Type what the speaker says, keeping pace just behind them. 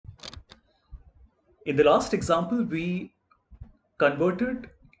In the last example, we converted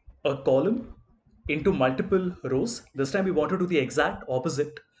a column into multiple rows. This time we want to do the exact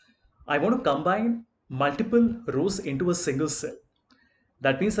opposite. I want to combine multiple rows into a single cell.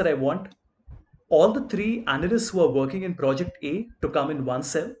 That means that I want all the three analysts who are working in project A to come in one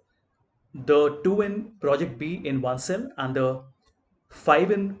cell, the two in project B in one cell, and the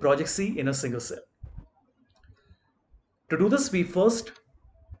five in project C in a single cell. To do this, we first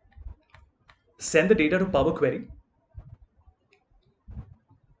send the data to Power Query.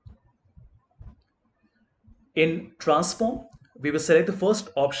 In transform, we will select the first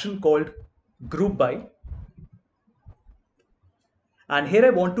option called group by. And here I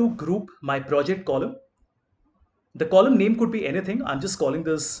want to group my project column. The column name could be anything. I'm just calling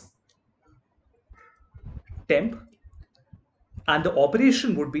this temp. And the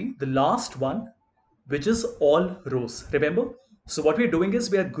operation would be the last one, which is all rows. Remember? So what we're doing is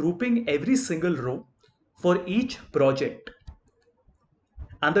we are grouping every single row for each project.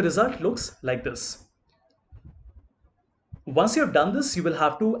 And the result looks like this. Once you have done this, you will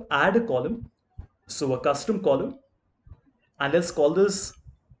have to add a column. So a custom column. And let's call this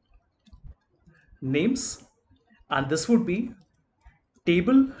names. And this would be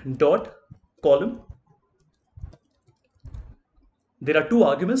table dot column. There are two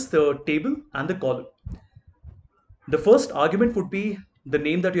arguments, the table and the column. The first argument would be the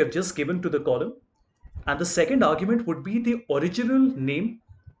name that you have just given to the column. And the second argument would be the original name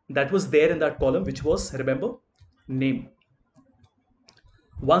that was there in that column, which was, remember, name.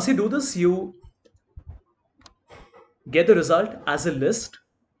 Once you do this, you get the result as a list.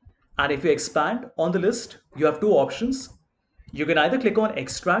 And if you expand on the list, you have two options. You can either click on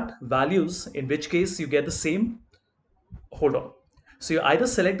extract values, in which case you get the same. Hold on. So you either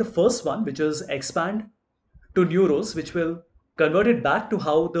select the first one, which is expand to new rows, which will convert it back to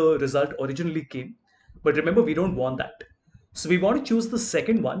how the result originally came. But remember, we don't want that. So we want to choose the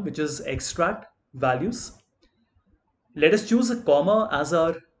second one, which is extract values. Let us choose a comma as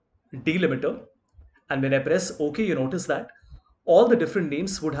our delimiter. And when I press OK, you notice that all the different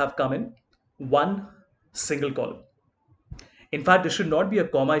names would have come in one single column. In fact, this should not be a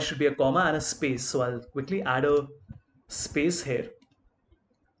comma, it should be a comma and a space. So I'll quickly add a space here.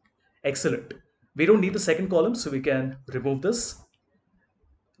 Excellent. We don't need the second column, so we can remove this.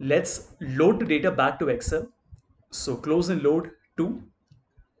 Let's load the data back to Excel. So close and load to.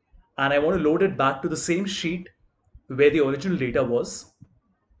 And I want to load it back to the same sheet where the original data was.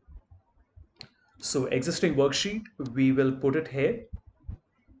 So existing worksheet, we will put it here.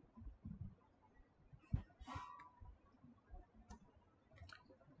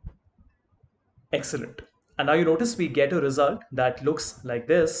 Excellent. And now you notice we get a result that looks like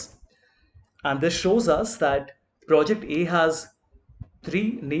this. And this shows us that project A has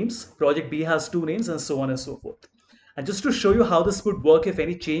three names, project B has two names, and so on and so forth. And just to show you how this would work if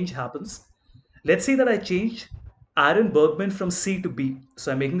any change happens, let's say that I change Aaron Bergman from C to B.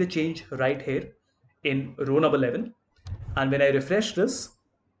 So I'm making the change right here in row number 11. And when I refresh this,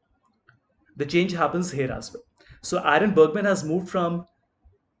 the change happens here as well. So Aaron Bergman has moved from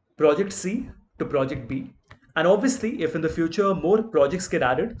project C to project B. And obviously, if in the future more projects get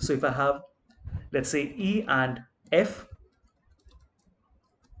added, so if I have, let's say, E and F,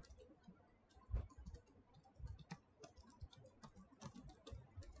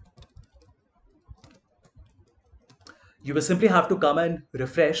 you will simply have to come and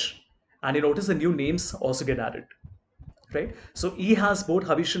refresh, and you notice the new names also get added, right? So E has both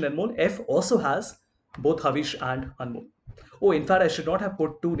Havish and Anmol. F also has both Havish and Anmol. Oh, in fact, I should not have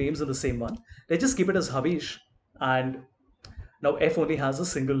put two names in the same one. Let's just keep it as Havish, and now F only has a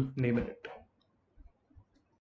single name in it.